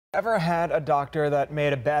Ever had a doctor that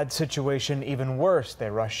made a bad situation even worse? They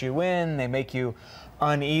rush you in, they make you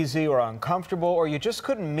uneasy or uncomfortable, or you just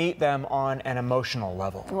couldn't meet them on an emotional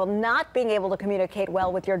level. Well, not being able to communicate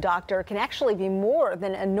well with your doctor can actually be more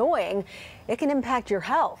than annoying. It can impact your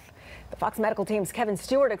health. The Fox Medical Team's Kevin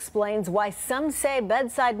Stewart explains why some say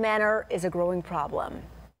bedside manner is a growing problem.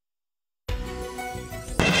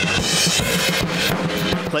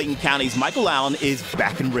 Clayton County's Michael Allen is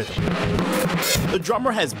back in rhythm. The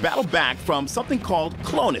drummer has battled back from something called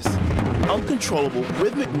clonus, uncontrollable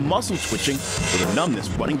rhythmic muscle twitching with a numbness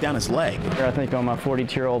running down his leg. I think on my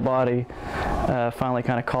 42-year-old body finally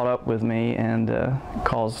kind of caught up with me and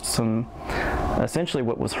caused some, essentially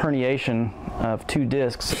what was herniation of 2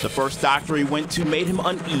 discs. The first doctor he went to made him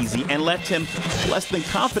uneasy and left him less than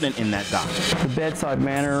confident in that doctor. The bedside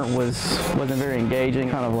manner wasn't very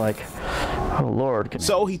engaging, kind of like, oh Lord.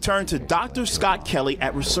 So he turned to Dr. Scott Kelly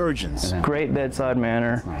at Resurgence. Great bedside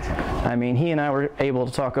manner. I mean, he and I were able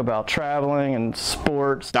to talk about traveling and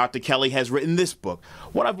sports. Dr. Kelly has written this book,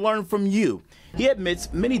 What I've Learned from You. He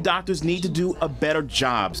admits many doctors need to do a better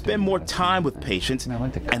job, spend more time with patients,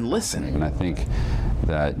 and listen. And I think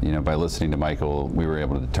that, by listening to Michael, we were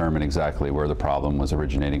able to determine exactly where the problem was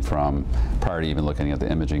originating from prior to even looking at the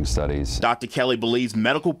imaging studies. Dr. Kelly believes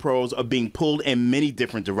medical pros are being pulled in many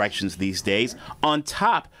different directions these days, on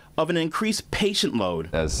top of an increased patient load.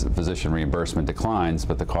 As physician reimbursement declines,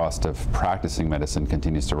 but the cost of practicing medicine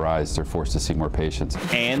continues to rise, they're forced to see more patients.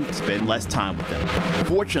 And spend less time with them.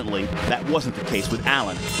 Fortunately, that wasn't the case with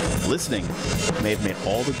Allen. Listening may have made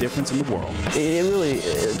all the difference in the world. It really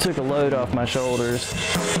took a load off my shoulders.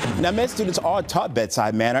 Now, med students are taught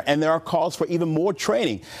bedside manner, and there are calls for even more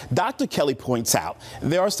training. Dr. Kelly points out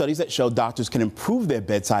there are studies that show doctors can improve their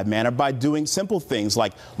bedside manner by doing simple things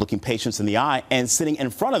like looking patients in the eye and sitting in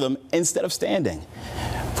front of them instead of standing.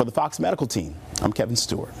 For the Fox Medical Team, I'm Kevin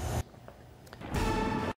Stewart.